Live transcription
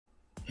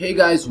Hey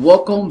guys,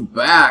 welcome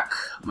back.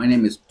 My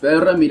name is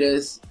Pedro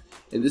Ramirez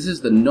and this is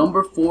the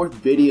number 4th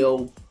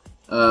video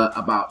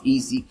about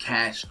easy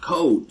cash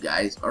code,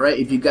 guys. Alright,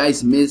 if you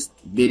guys missed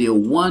video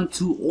 1,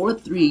 2, or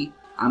 3,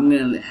 I'm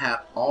gonna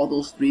have all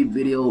those 3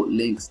 video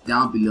links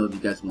down below if you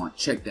guys want to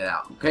check that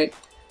out, okay?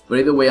 But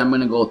either way, I'm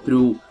gonna go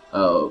through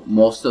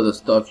most of the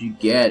stuff you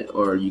get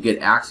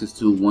access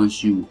to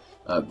once you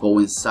go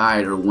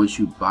inside or once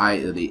you buy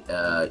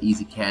the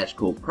easy cash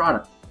code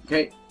product,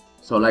 okay?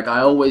 So like I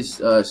always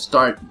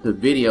start the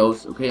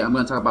videos, okay, I'm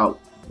going to talk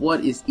about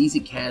what is easy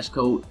cash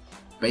code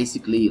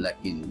basically, like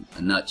in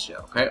a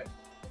nutshell, okay?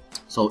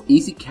 So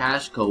easy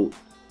cash code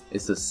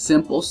is a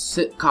simple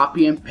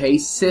copy and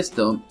paste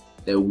system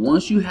that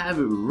once you have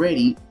it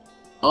ready,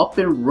 up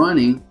and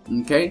running,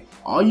 okay,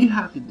 all you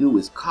have to do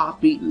is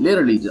copy,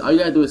 literally all you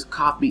got to do is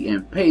copy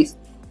and paste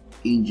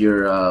in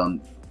your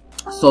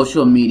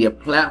social media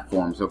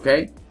platforms,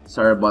 okay?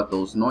 Sorry about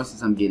those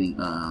noises, I'm getting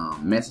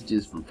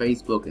messages from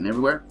Facebook and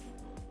everywhere.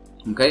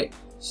 Okay,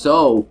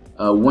 so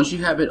once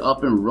you have it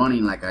up and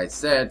running, like I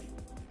said,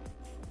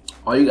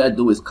 all you gotta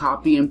do is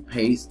copy and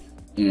paste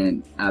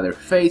in either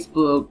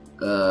Facebook,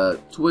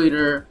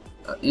 Twitter,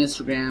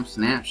 Instagram,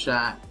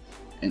 Snapchat,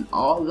 and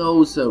all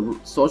those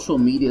social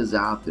medias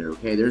out there.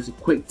 Okay, there's a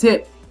quick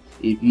tip: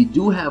 if you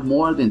do have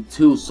more than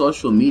 2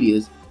 social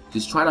medias,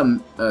 just try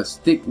to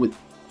stick with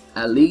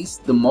at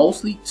least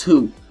mostly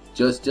 2.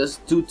 Just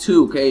do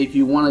 2. Okay, if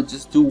you want to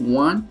just do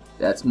 1,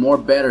 that's more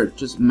better.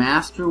 Just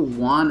master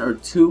 1 or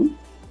 2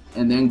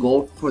 and then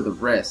go for the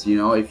rest. You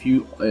know, if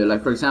you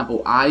like, for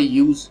example, I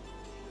use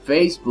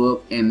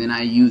Facebook and then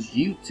I use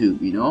YouTube,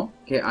 you know.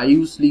 Okay, I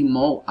use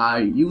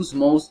mostly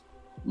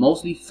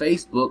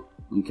Facebook,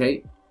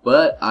 okay,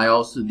 but I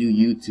also do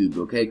YouTube,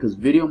 okay, because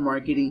video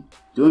marketing,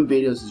 doing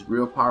videos is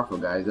real powerful,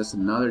 guys. That's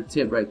another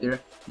tip right there.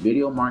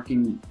 Video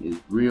marketing is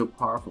real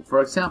powerful.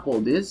 For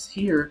example, this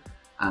here,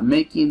 I'm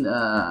making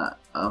a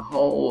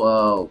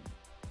whole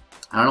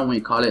I don't know what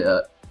you call it,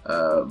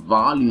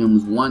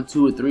 volumes 1,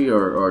 2, or 3,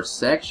 or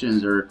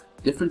sections, or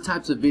different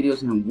types of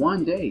videos in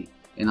one day,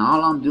 and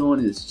all I'm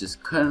doing is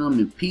just cutting them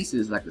in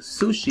pieces like a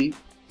sushi.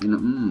 You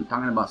know,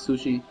 talking about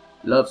sushi,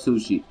 love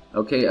sushi.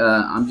 Okay,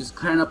 I'm just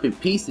cutting up in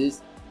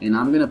pieces, and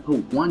I'm gonna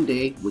put one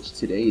day, which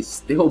today is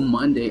still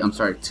Monday. I'm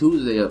sorry,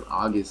 Tuesday of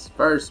August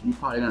 1st. You're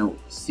probably gonna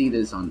see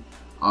this on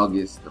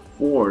August the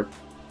 4th,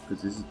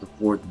 because this is the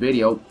 4th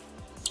video.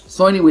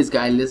 So anyways,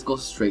 guys, let's go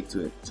straight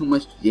to it. Too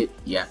much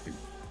yapping.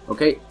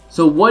 Okay,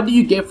 so what do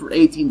you get for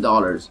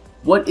 $18?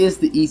 What is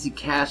the easy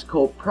cash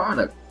code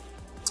product?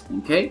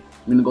 Okay,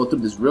 I'm gonna go through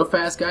this real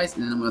fast, guys,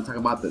 and then I'm gonna talk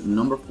about the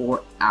number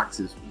 4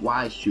 axis.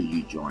 Why should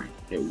you join?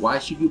 Okay, why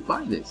should you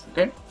buy this?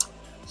 Okay,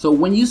 so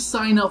when you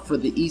sign up for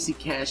the easy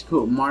cash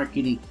code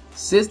marketing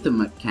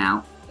system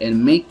account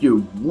and make your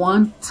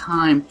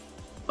one-time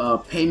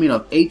payment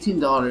of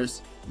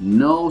 $18,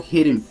 no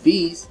hidden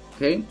fees,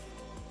 okay,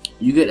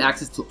 you get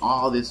access to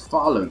all this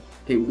following.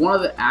 Okay, one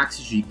of the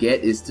access you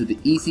get is to the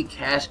easy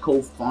cash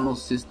code funnel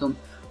system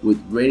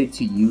with ready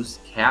to use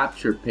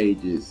capture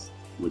pages,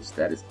 which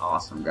that is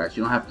awesome, guys.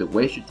 You don't have to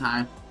waste your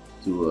time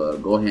to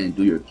go ahead and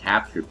do your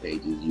capture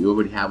pages. You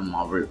already have them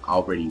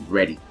already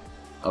ready.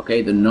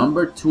 Okay, the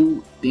number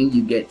 2 thing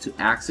you get to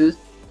access,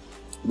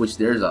 which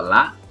there's a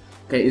lot,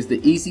 okay, is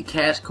the easy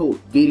cash code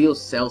video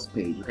sales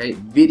page. Okay,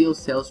 video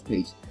sales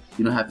page.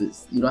 You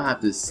don't have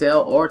to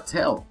sell or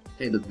tell.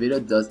 Okay, the video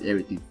does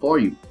everything for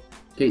you.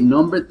 Okay,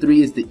 number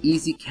 3 is the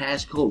easy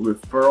cash code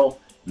referral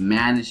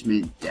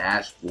management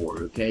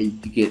dashboard. Okay, you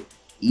can get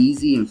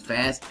easy and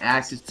fast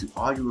access to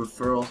all your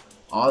referrals,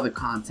 all the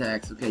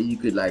contacts. Okay, you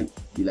could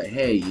be like,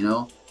 hey, you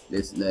know,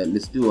 let's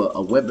do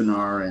a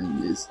webinar,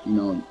 and this, you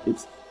know,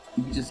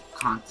 you can just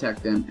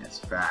contact them as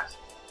fast,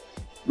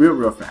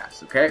 real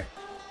fast. Okay,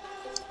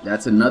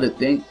 that's another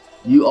thing.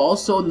 You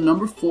also,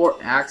 number 4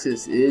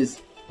 access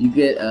is you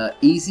get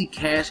easy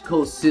cash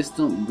code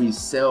system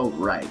resale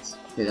rights.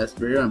 Okay, that's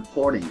very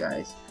important,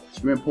 guys. It's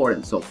very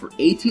important. So for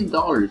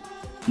 $18,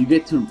 you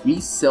get to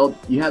resell.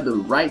 You have the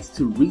rights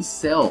to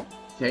resell.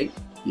 Okay,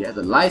 you have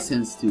the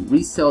license to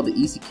resell the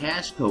easy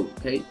cash code.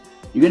 Okay,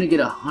 you're gonna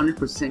get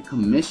 100%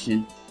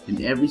 commission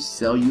in every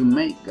sale you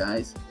make,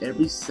 guys.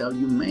 Every sale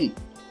you make.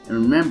 And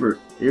remember,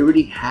 it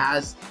already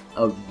has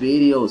a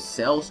video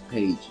sales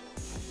page.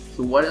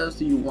 So what else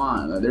do you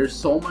want? There's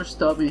so much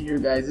stuff in here,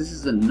 guys. This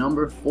is the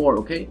number 4.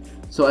 Okay,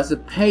 so as a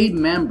paid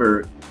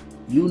member,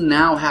 you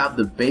now have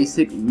the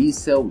basic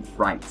resale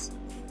rights.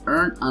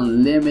 Earn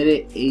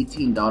unlimited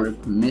 $18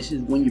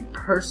 commissions when you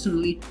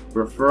personally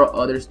refer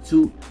others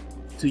to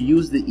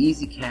use the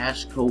easy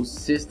cash code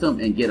system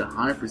and get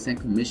 100%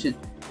 commission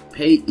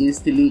paid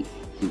instantly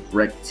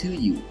direct to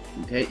you.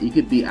 Okay, it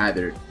could be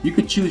either, you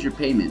could choose your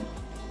payment.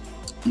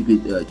 You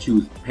could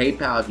choose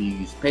PayPal if you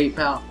use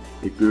PayPal.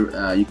 If you're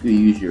you could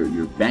use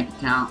your bank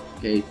account.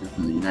 Okay, if you're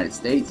from the United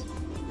States.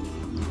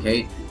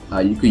 Okay,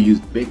 you could use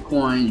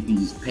Bitcoin, you can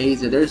use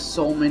Pazer. There's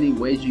so many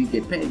ways you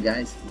get paid,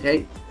 guys.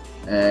 Okay,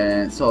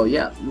 and so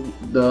yeah,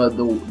 the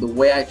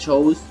way I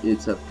chose,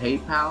 it's a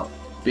PayPal,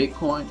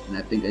 Bitcoin, and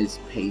I think it's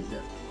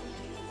Pazer.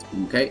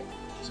 Okay,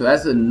 So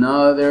that's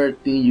another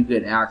thing you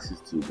get access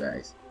to,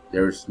 guys.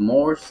 There's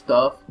more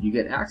stuff you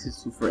get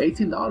access to for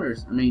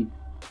 $18. I mean,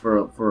 for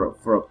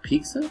a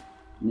pizza.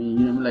 I mean,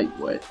 you know, like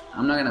what?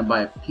 I'm not gonna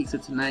buy a pizza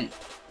tonight,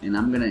 and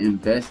I'm gonna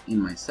invest in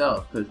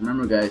myself. Because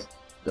remember, guys,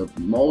 the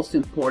most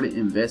important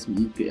investment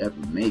you could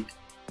ever make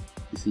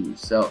is in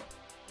yourself.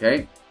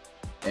 Okay?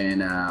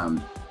 And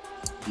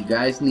if you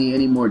guys need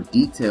any more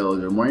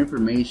details or more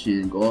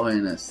information, go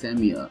ahead and send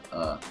me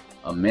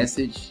a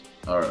message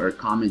or a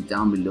comment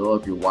down below.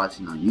 If you're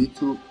watching on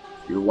YouTube,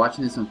 if you're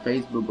watching this on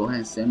Facebook, go ahead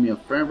and send me a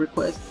friend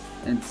request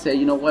and say,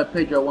 you know what,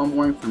 Pedro, I want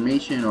more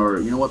information, or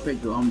you know what,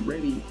 Pedro, I'm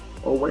ready,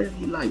 or whatever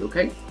you like.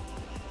 Okay.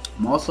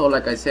 I'm also,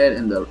 like I said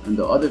in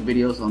the other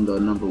videos, on the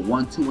number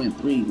 1, 2, and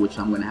 3, which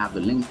I'm gonna have the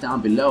links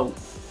down below.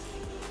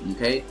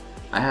 Okay.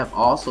 I have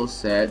also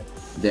said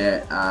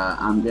that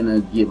I'm gonna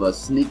give a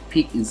sneak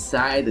peek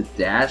inside the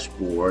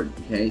dashboard.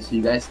 Okay, so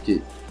you guys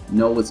could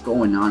know what's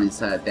going on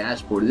inside the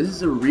dashboard. This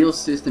is a real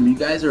system. You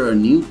guys are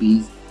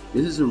newbies.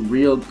 This is a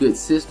real good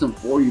system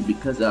for you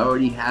because it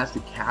already has the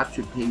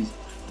capture page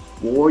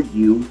for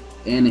you,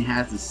 and it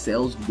has the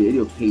sales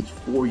video page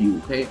for you.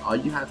 Okay, all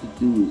you have to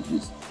do is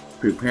just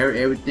prepare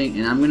everything,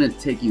 and I'm gonna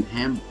take you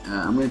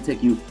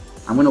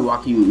I'm gonna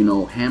walk you, you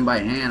know, hand by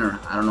hand, or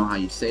I don't know how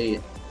you say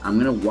it. I'm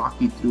gonna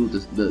walk you through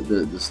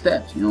the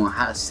steps, you know,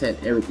 how to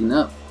set everything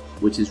up,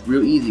 which is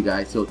real easy,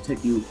 guys. So it'll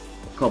take you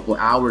a couple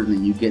hours, and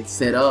then you get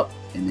set up,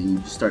 and then you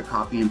just start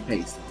copy and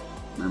pasting.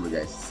 Remember,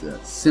 guys, it's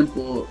a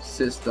simple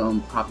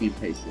system, copy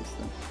and paste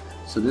system.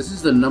 So this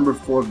is the number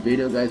 4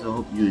 video, guys. I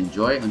hope you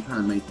enjoy it. I'm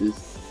trying to make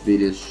this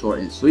video short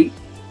and sweet.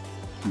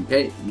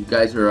 Okay, you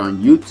guys are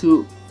on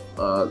YouTube,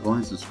 go ahead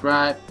and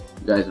subscribe.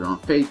 You guys are on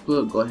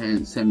Facebook, go ahead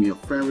and send me a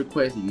friend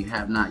request if you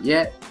have not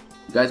yet.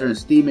 You guys are in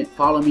Steam,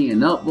 follow me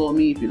and upvote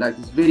me. If you like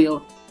this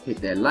video, hit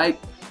that like.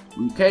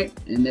 Okay,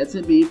 and that's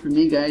it for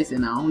me, guys.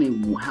 And I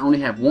only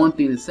have one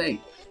thing to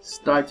say.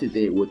 Start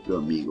today with your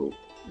amigo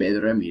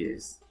Pedro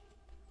Ramirez.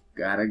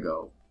 Gotta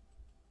go.